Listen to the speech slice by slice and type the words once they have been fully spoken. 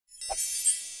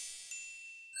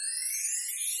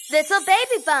Little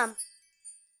baby bump.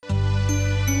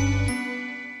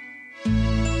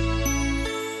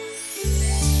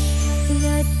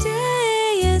 The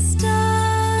day is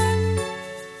done,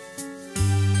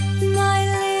 my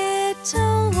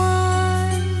little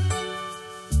one.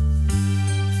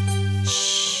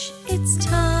 Shh, it's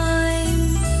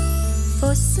time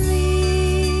for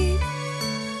sleep.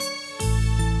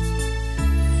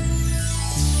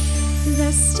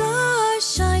 The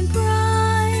stars shine bright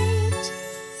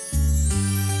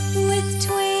with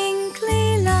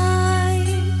twinkly light.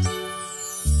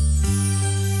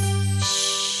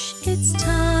 Shh, it's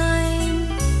time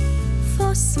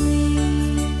for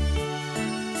sleep.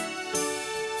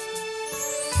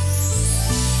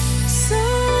 So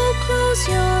close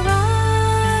your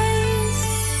eyes,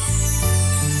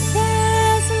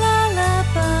 there's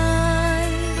lullabies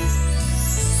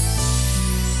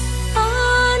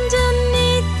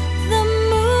underneath the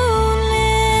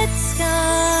moonlit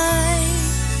sky.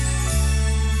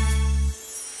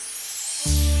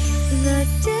 The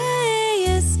day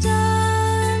is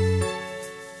done,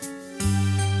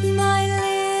 my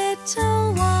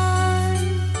little one.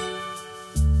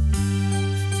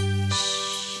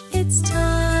 Shh, it's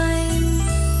time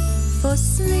for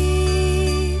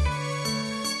sleep.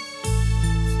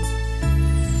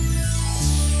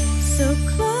 So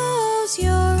close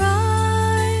your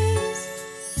eyes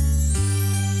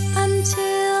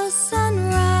until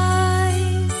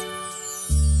sunrise.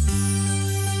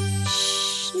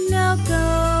 Shh, now go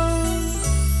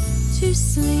to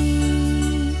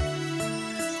sleep.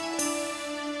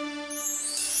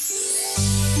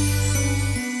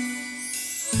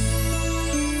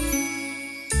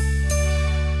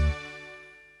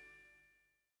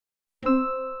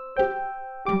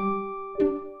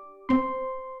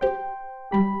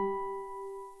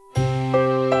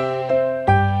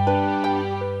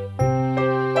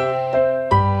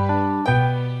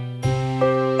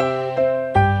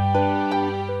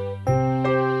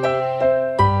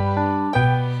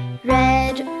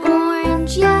 Red,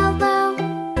 orange, yellow,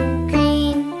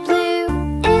 green, blue,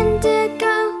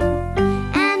 indigo,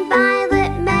 and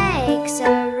violet makes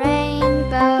a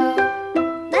rainbow.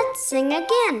 Let's sing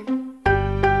again.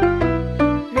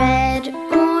 Red,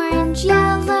 orange,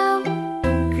 yellow,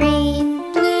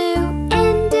 green, blue,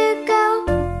 indigo,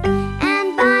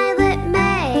 and violet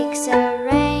makes a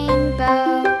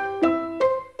rainbow.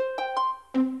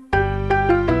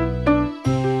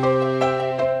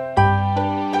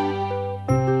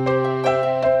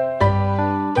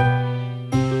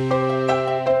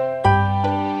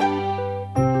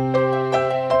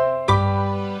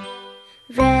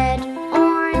 Red,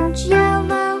 orange,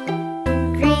 yellow,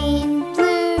 green,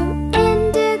 blue,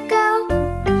 indigo,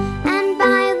 and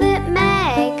violet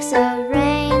makes a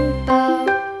rainbow.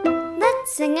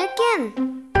 Let's sing again.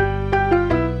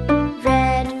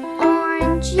 Red,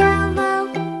 orange, yellow,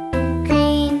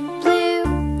 green, blue,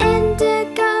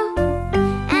 indigo,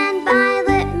 and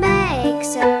violet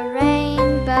makes a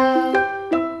rainbow.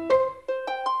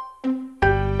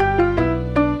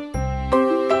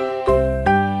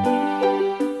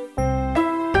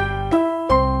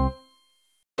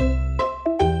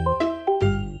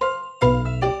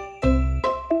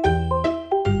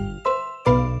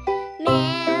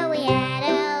 Mary had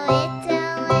a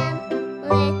little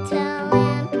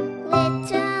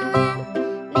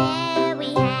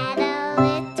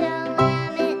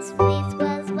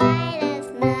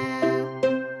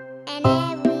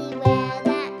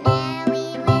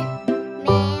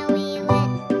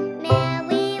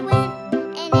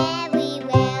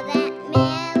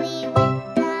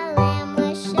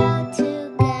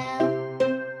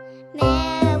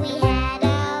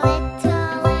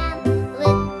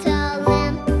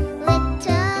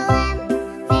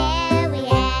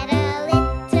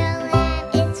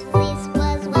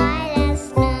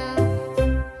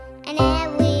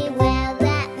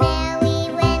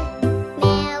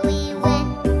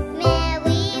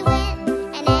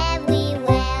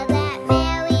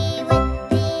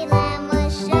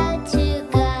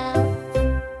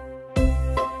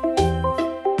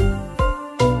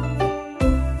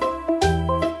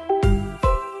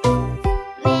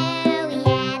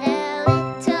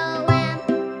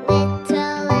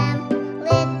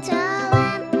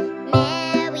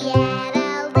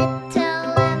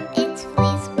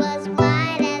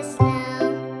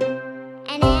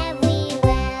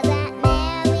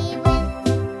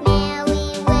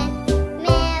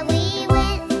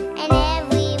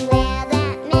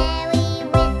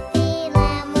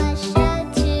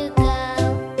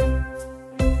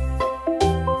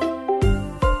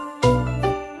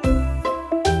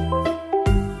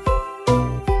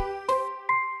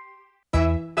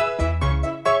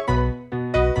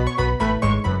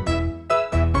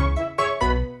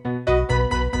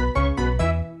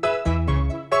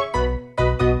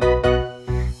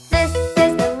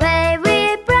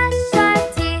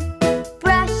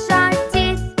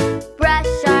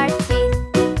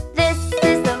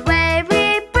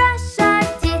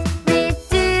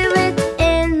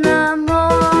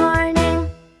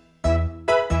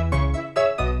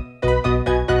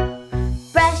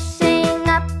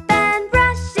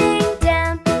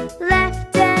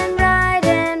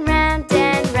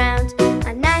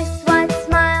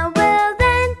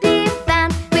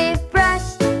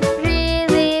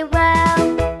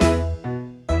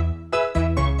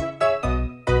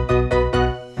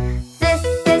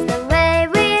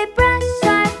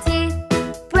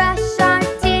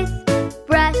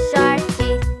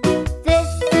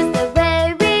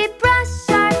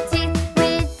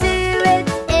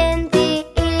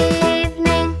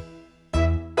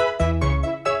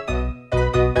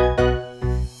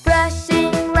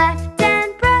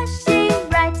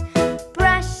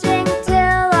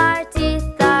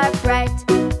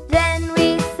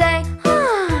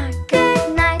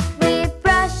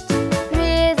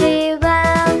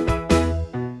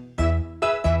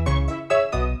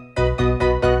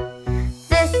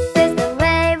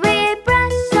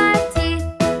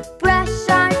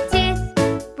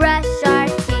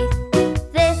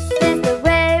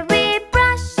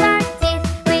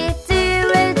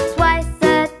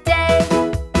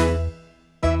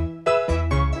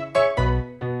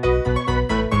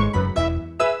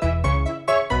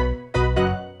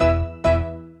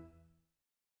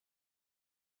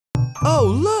Oh,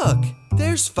 look!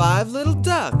 There's 5 little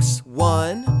ducks.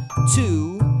 1,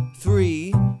 2,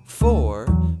 3, 4.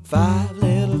 5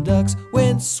 little ducks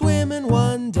went swimming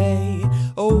one day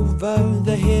over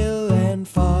the hill and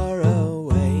far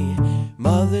away.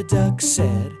 Mother duck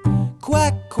said,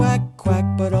 quack, quack, quack,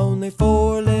 but only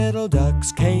 4 little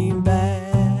ducks came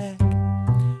back.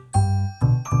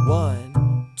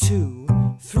 1, 2,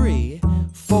 3,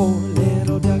 4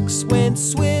 little ducks went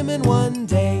swimming one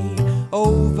day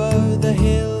over the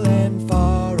hill and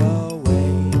far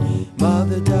away.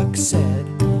 Mother duck said,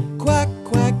 quack,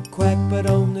 quack, quack, but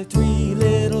only 3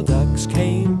 little ducks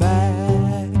came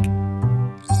back.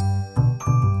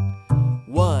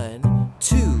 1,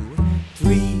 2,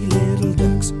 3 little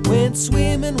ducks went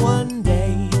swimming one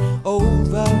day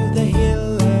over the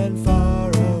hill and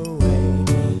far away.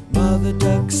 Mother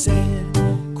duck said,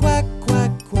 quack,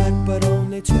 quack, quack, but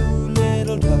only 2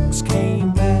 little ducks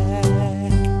came back.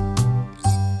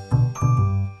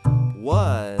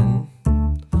 1,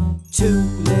 2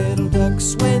 little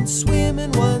ducks went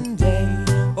swimming one day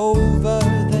over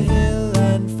the hill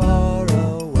and far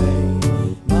away.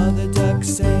 Mother duck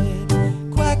said,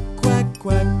 quack, quack,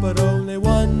 quack, but only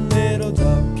 1 little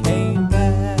duck came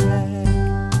back.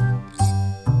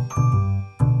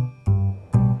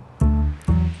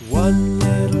 1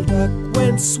 little duck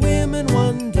went swimming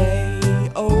one day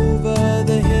over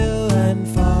the hill and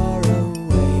far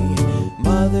away.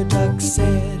 Mother duck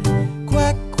said,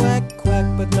 quack, quack, quack,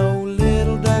 but no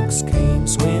little ducks came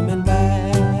swimming back.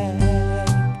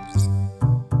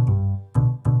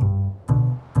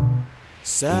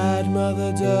 Sad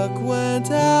mother duck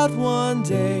went out one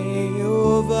day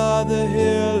over the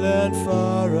hill and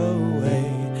far away.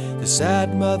 The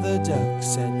sad mother duck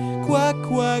said, quack,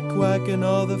 quack, quack, and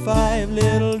all the 5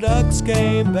 little ducks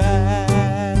came back.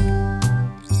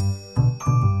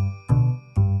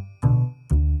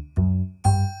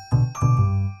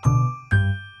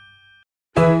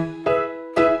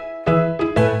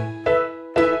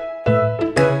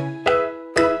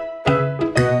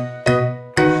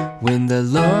 When the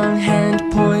long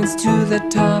hand points to the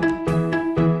top,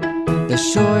 the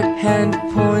short hand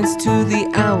points to the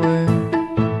hour.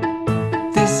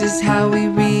 This is how we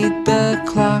read the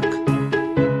clock,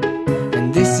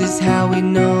 and this is how we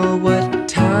know what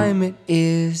time it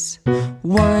is.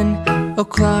 1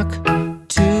 o'clock,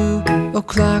 2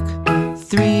 o'clock,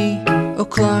 3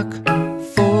 o'clock,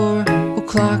 4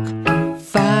 o'clock,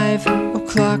 5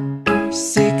 o'clock,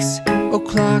 6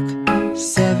 o'clock,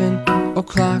 7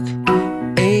 o'clock,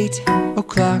 8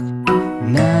 o'clock,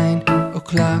 9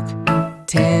 o'clock,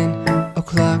 10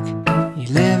 o'clock,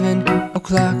 11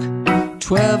 o'clock,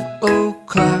 12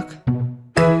 o'clock.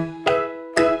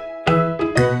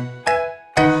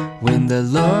 When the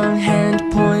long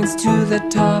hand points to the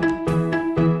top,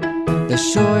 the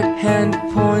short hand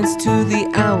points to the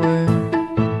hour.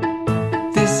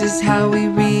 This is how we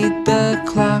read the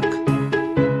clock,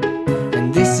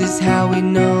 and this is how we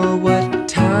know what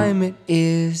time it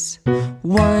is.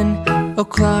 1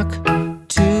 o'clock,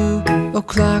 2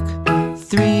 o'clock,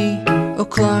 3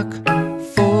 o'clock,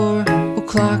 4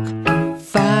 o'clock,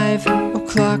 5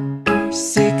 o'clock,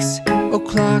 6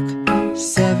 o'clock,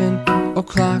 7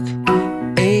 o'clock,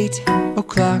 8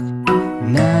 o'clock,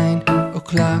 9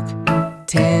 o'clock,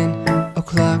 10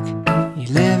 o'clock,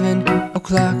 11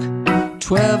 o'clock,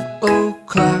 12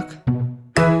 o'clock.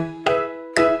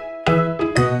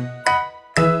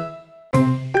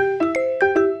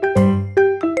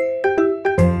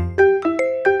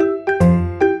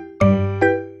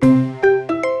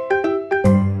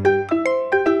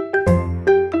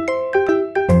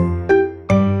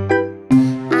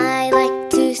 I like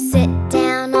to sit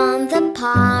down on the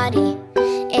potty.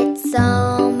 It's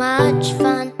so much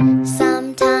fun.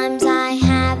 Sometimes I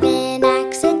have an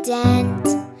accident,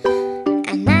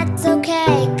 and that's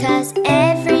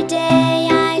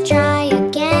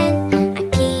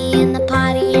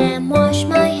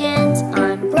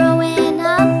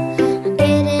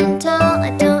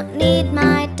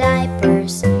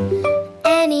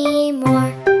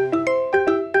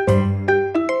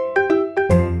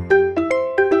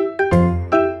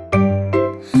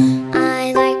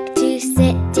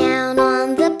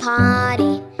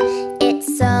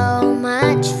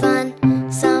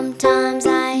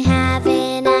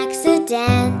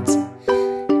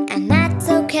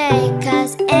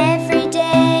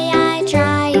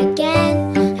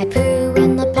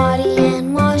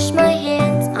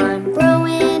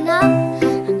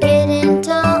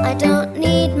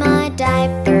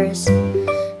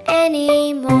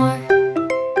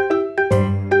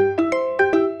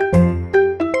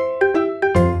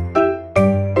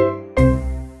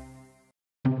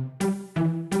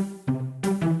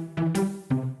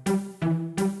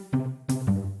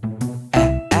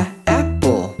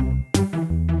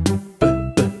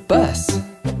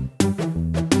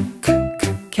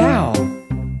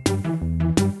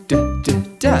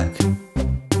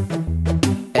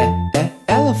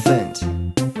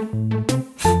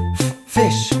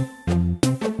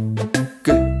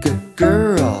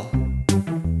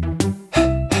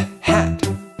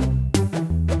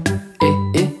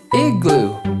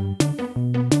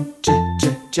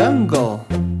jungle.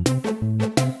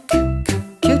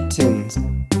 Kittens.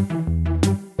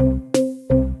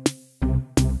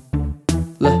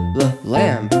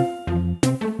 Lamb.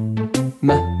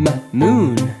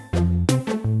 Moon.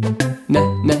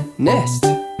 Nest.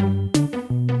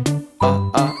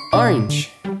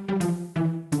 Orange.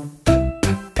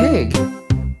 Pig.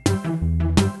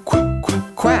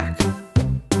 Quack.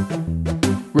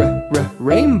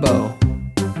 Rainbow.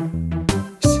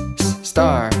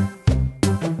 Star.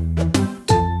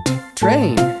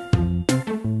 Train.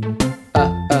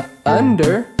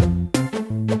 Under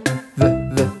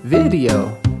the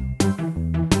video.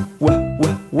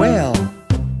 Whale.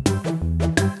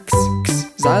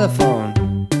 Xylophone.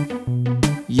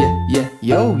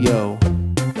 Yo-yo.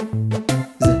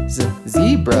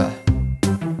 Zebra.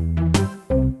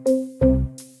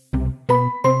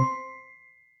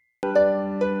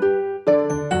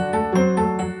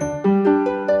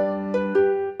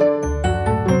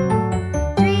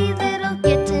 Three little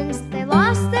kittens, they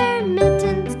lost their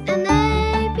mittens and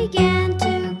they began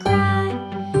to cry.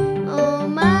 Oh,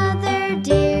 mother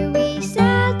dear, we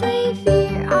sadly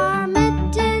fear our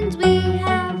mittens we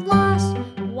have lost.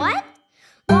 What?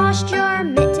 Lost your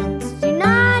mittens, you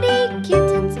naughty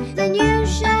kittens, then you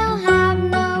shall have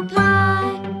no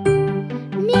pie.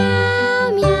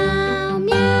 Meow, meow,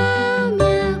 meow,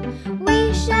 meow,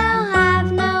 we shall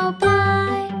have no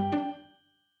pie.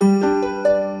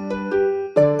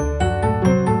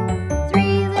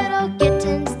 Three little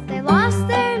kittens, they lost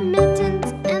their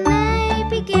mittens and they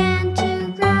began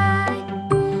to cry.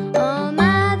 Oh,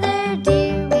 mother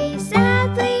dear, we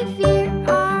sadly fear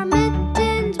our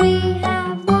mittens we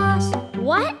have lost.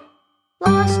 What?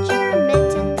 Lost your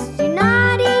mittens, you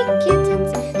naughty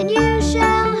kittens, and you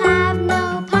shall have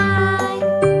no pie.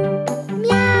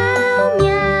 Meow,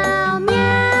 meow,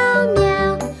 meow,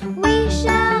 meow, we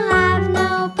shall have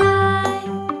no pie.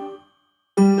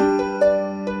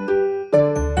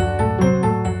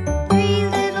 Three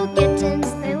little kittens,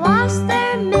 they lost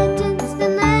their mittens,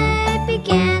 then they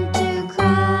began to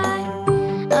cry.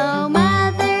 Oh,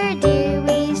 mother dear,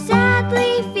 we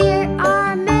sadly fear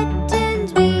our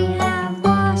mittens we have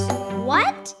lost.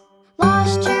 What?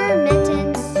 Lost your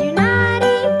mittens, you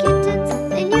naughty kittens,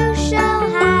 then you shall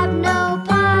have no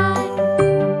pie.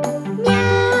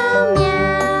 Meow,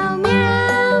 meow,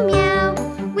 meow, meow,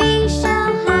 we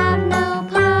shall have no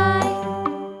pie.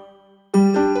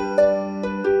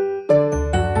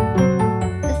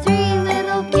 The three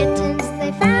little kittens,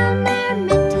 they found their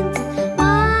mittens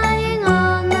lying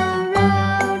on the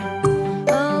road.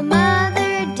 Oh,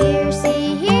 mother dear,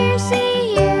 see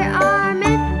here, our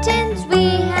mittens we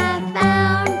have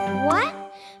found. What?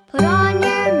 Put on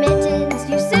your mittens,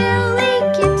 you silly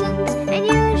kittens, and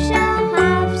you shall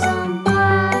have some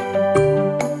pie.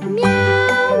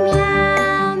 Meow,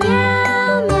 meow,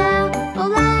 meow, meow, oh,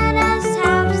 let us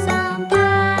have some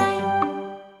pie.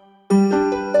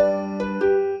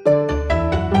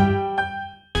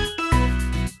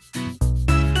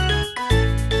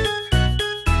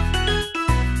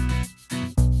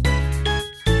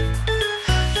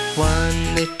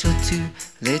 One, little two,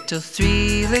 little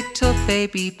three, little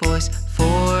baby boys.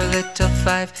 4, little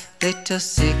 5, little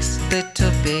 6,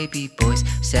 little baby boys.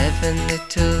 7,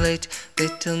 little 8,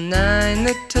 little 9,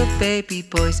 little baby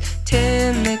boys.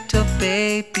 10, little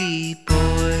baby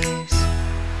boys.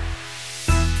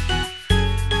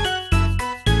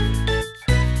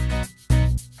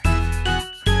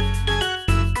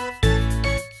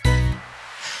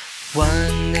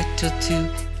 One, little 2,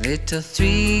 little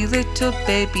 3, little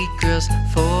baby girls.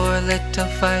 4, little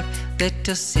 5,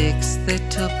 little 6,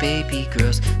 little baby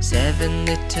girls. 7,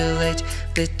 little 8,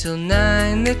 little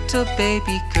 9, little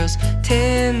baby girls.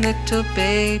 10, little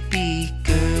baby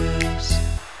girls.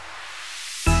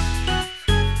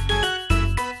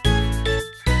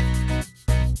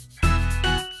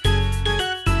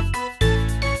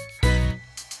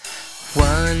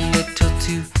 One, little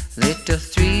 2, little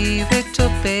 3, little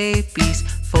babies.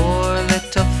 4,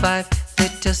 little 5,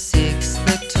 little 6,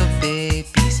 little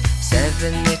babies.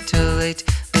 7, little 8,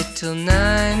 little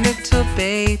 9, little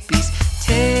babies.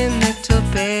 10, little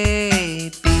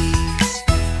babies.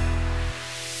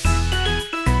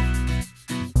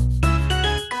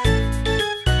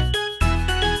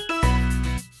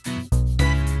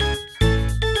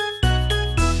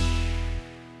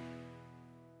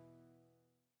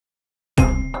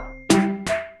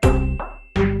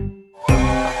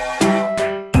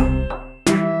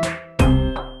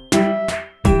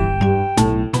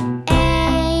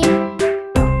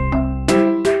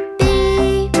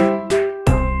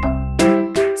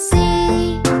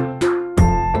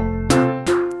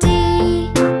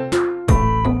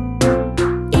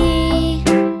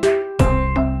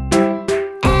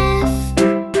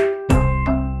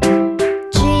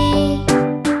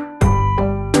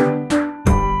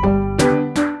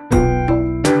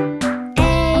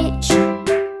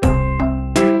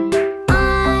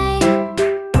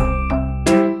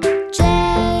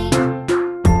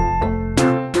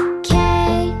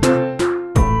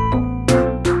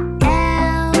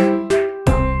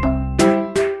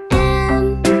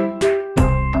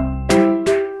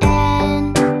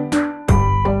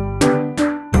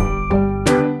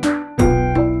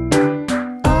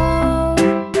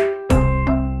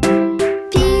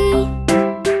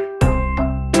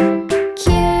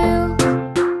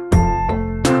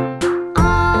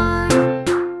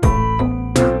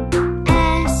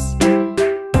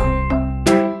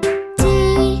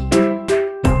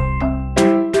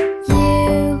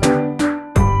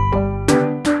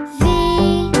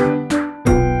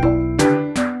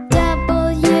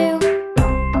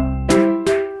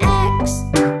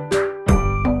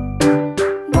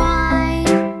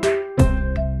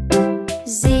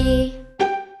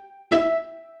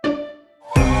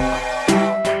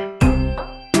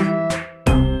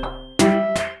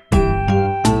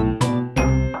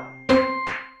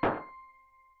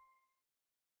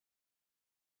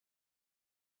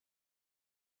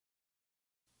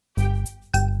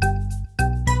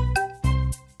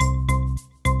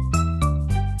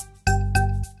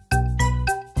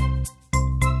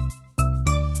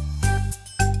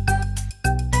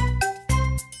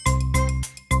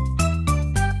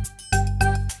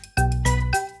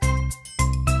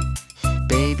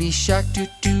 Baby shark do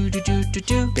do do do do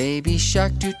do. Baby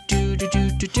shark do do do do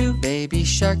do do. Baby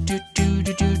shark do do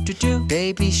do do do do.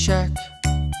 Baby shark.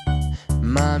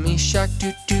 Mommy shark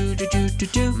do do do do do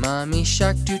do. Mommy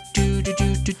shark do do do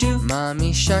do do do.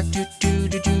 Mommy shark do do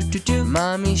do do do do.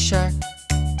 Mommy shark.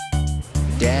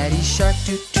 Daddy shark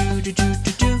do do do do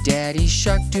do do. Daddy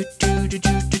shark do do do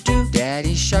do do do.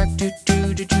 Daddy shark do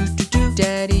do do do do do.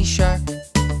 Daddy shark.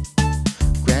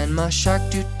 Grandma shark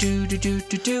do do do do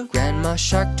do do. Grandma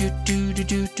shark do do do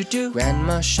do do do.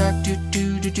 Grandma shark do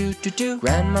do do do do do.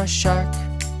 Grandma shark.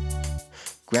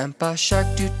 Grandpa shark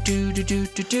do do do do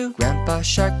do do. Grandpa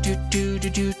shark do do do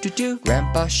do do do.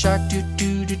 Grandpa shark do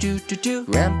do do do do do.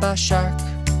 Grandpa shark.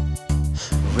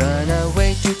 Run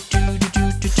away do do do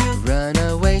do do do. Run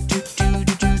away do do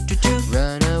do do do do.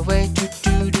 Run away do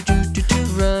do do do do do.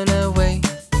 Run away.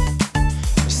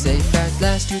 Safe at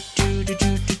last do do do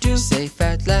do do do. Safe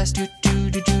at last do do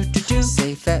do do do do.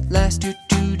 Safe at last do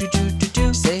do do do do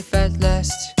do. Safe at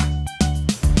last.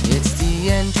 It's the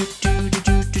end do do do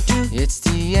do do do. It's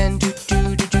the end do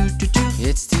do do do do do.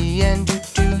 It's the end do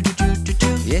do do do do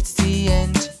do. It's the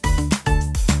end.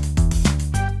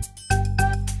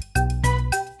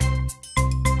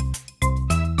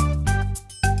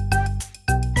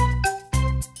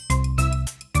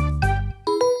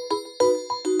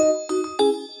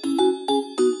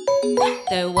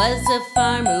 There was a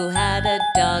farmer who had a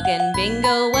dog, and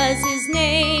Bingo was his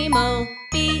name. Oh,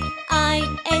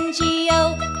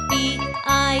 B-I-N-G-O,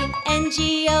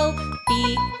 B-I-N-G-O,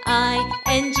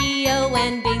 B-I-N-G-O,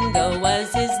 and Bingo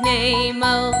was his name.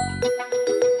 Oh.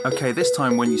 Okay, this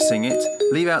time when you sing it,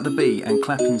 leave out the B and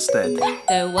clap instead.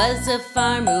 There was a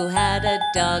farmer who had a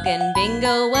dog, and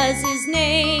Bingo was his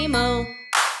name. Oh,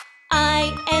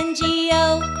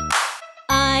 I-N-G-O,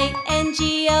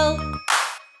 I-N-G-O,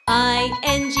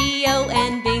 I-N-G-O,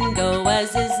 and Bingo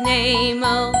was his name.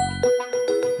 Oh.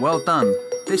 Well done.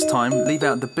 This time, leave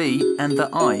out the B and the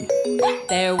I.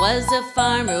 There was a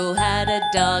farmer who had a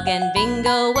dog, and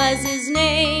Bingo was his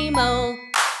name. Oh.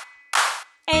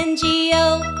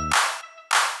 N-G-O,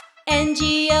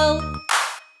 N-G-O,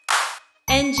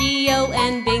 N-G-O,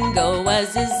 and Bingo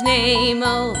was his name.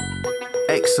 Oh.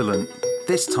 Excellent.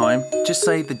 This time, just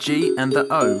say the G and the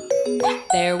O.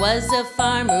 There was a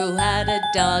farmer who had a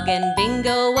dog, and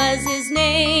Bingo was his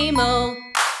name. Oh.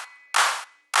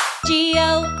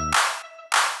 G-O,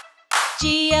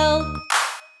 G-O,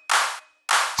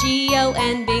 G-O,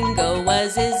 and Bingo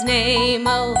was his name.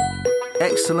 Oh.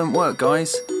 Excellent work,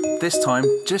 guys. This time,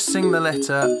 just sing the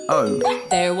letter O.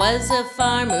 There was a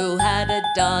farmer who had a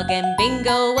dog, and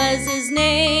Bingo was his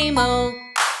name. Oh.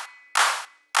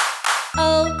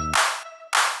 Oh.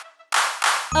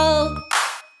 Oh.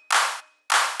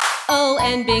 Oh,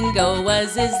 and Bingo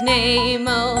was his name.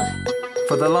 Oh.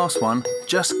 For the last one,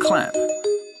 just clap.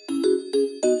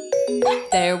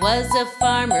 There was a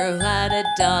farmer who had a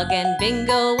dog, and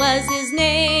Bingo was his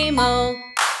name. Oh.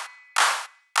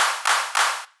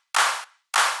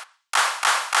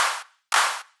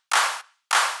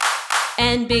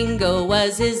 And Bingo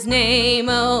was his name.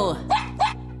 Oh.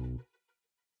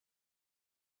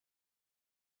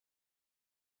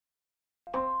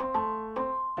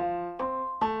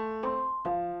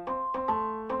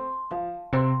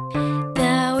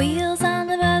 The wheels on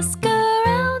the bus go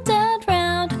round and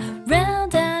round,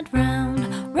 round and round,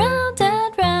 round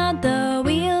and round. The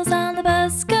wheels on the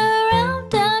bus go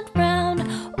round and round,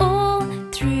 all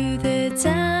through the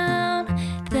town.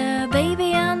 The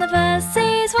baby on the bus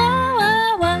says wah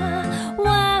wah wah,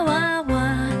 wah wah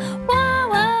wah, wah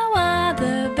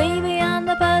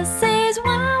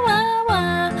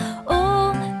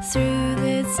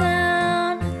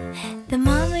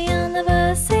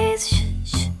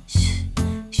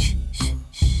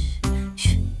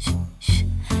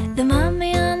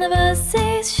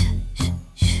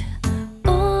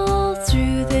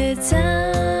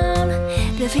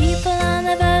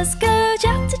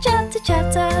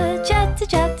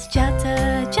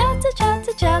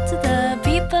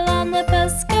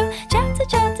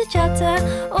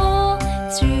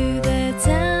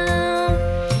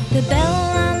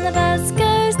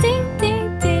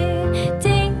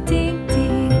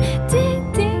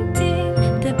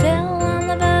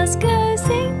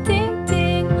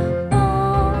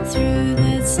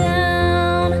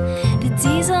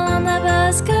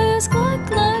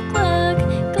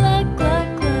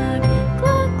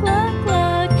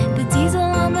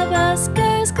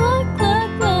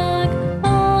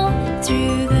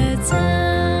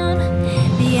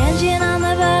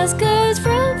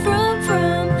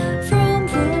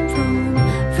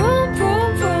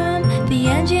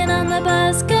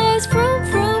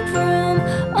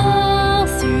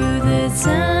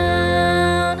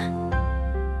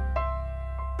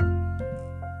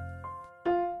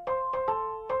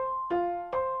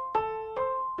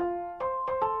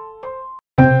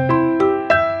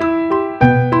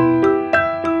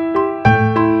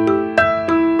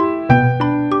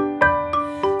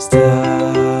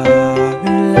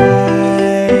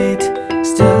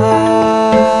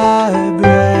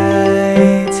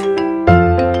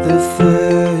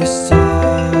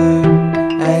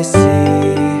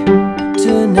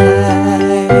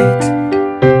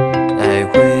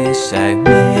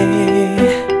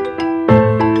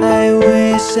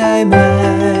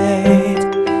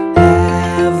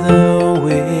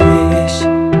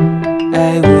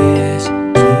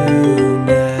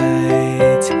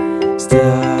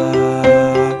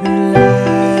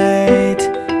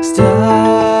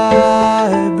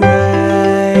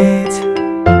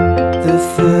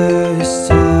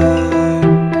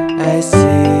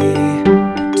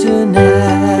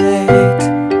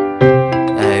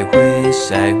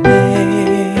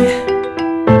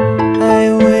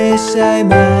wish I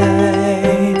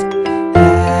might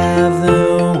have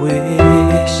the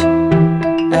wish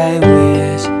I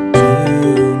wish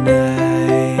tonight.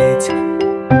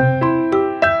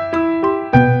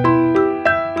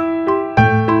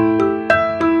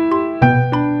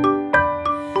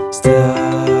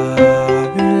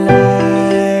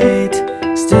 Starlight,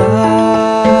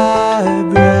 star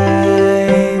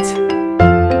bright,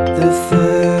 the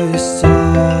first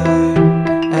star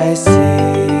I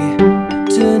see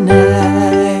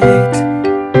tonight.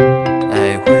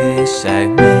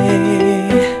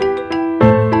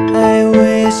 I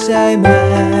wish I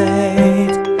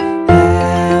might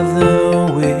have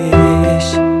the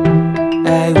wish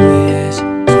I wish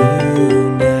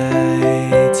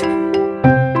tonight.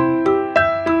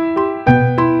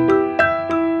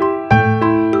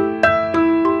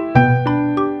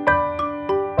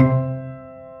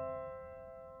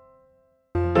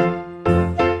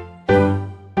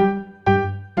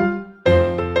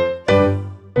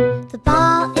 The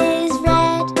ball is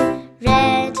red,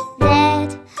 red, red.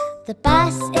 The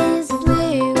bus is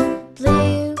blue,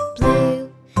 blue,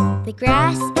 blue. The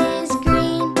grass is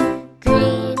green,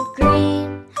 green,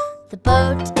 green. The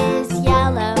boat is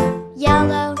yellow,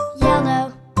 yellow,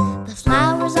 yellow. The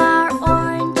flowers are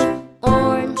orange,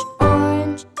 orange,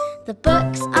 orange. The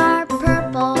books are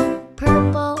purple,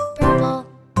 purple, purple.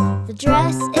 The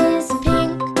dress is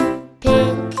pink,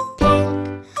 pink,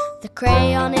 pink. The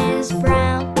crayon is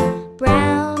brown,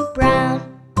 brown, brown.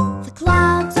 The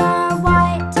clouds are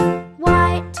white,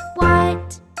 white,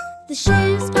 white. The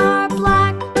shoes are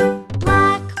black,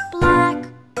 black, black.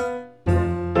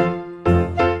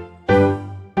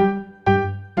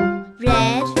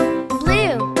 Red,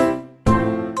 blue,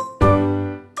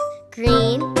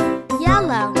 green,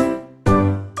 yellow,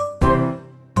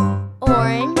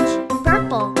 orange,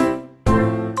 purple,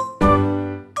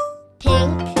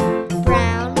 pink,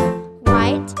 brown,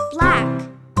 white, black.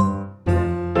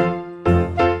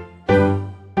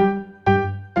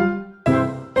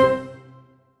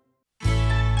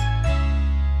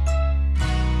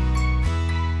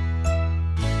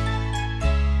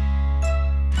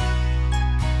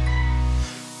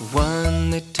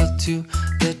 One little, two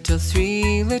little,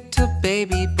 three little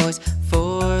baby boys,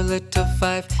 four little,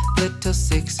 five little,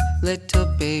 six little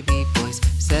baby boys,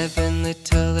 seven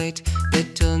little, eight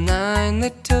little, nine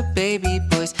little baby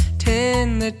boys,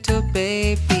 10 little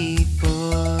baby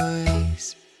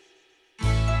boys.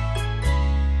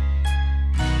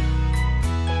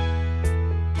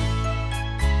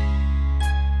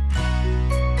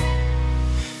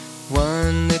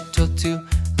 One little, two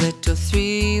little,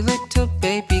 three little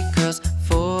baby girls,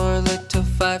 four little,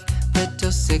 five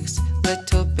little, six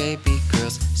little baby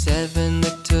girls, seven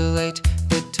little, eight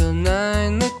little,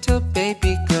 nine little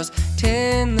baby girls,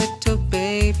 10 little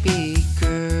baby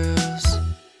girls.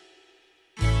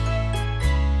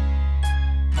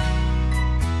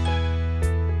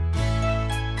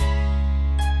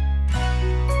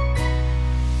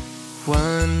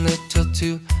 One little,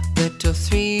 two little,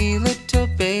 three little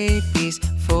babies,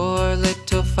 four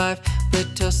little, five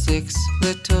little, six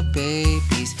little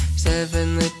babies,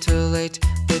 seven little, eight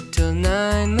little,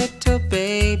 nine little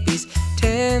babies,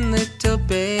 10 little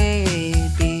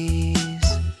babies.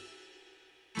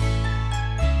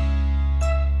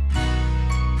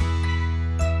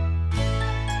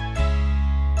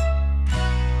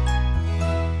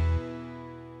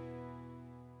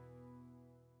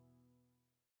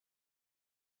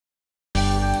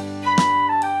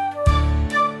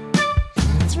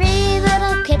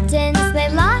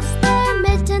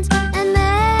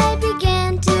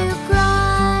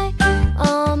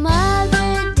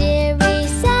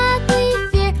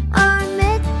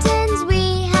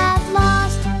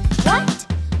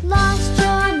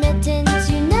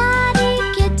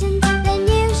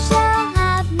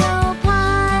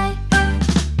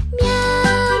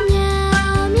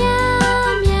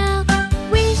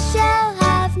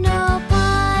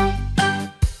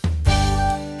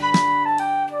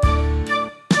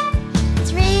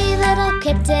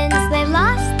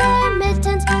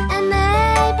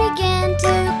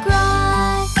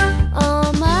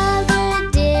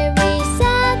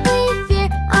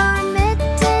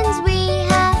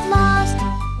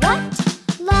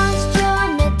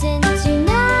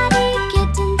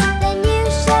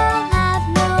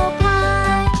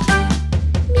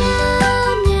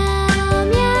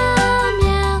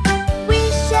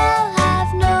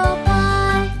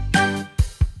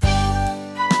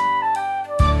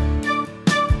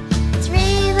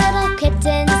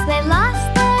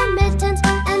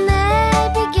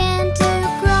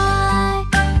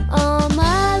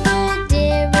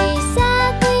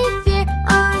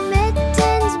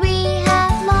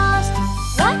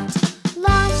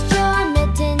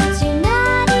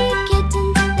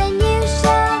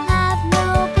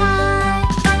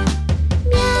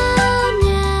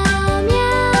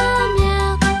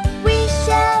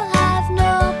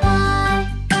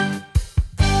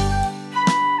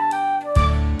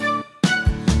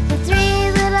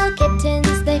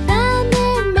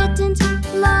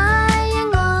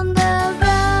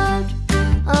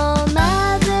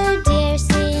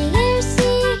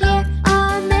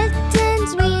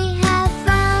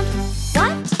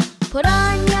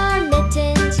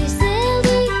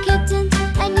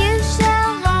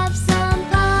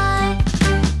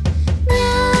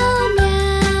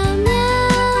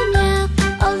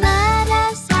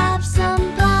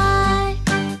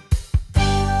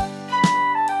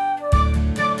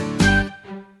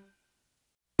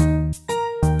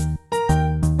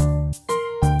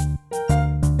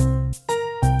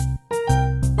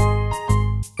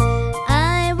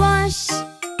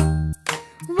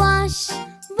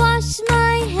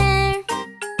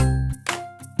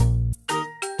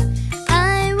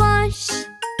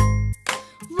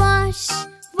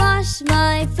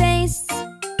 my face.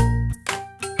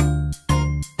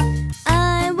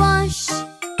 I wash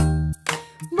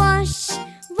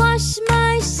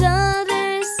my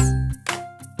shoulders.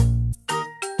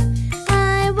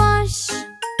 I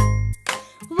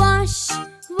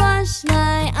wash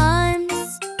my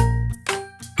arms.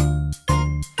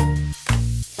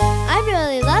 I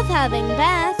really love having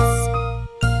baths.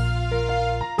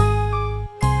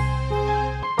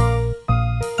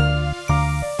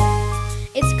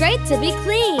 It's great to be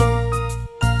clean.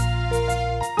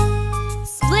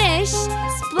 Splish,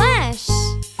 splash.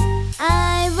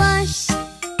 I wash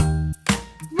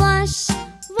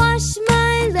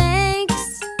my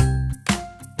legs.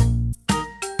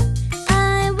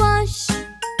 I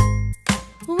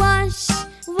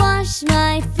wash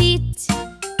my feet.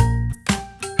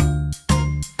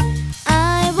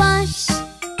 I wash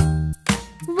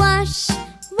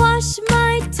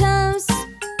my toes.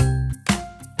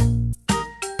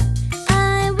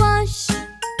 I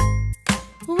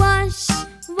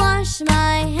wash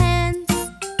my hands.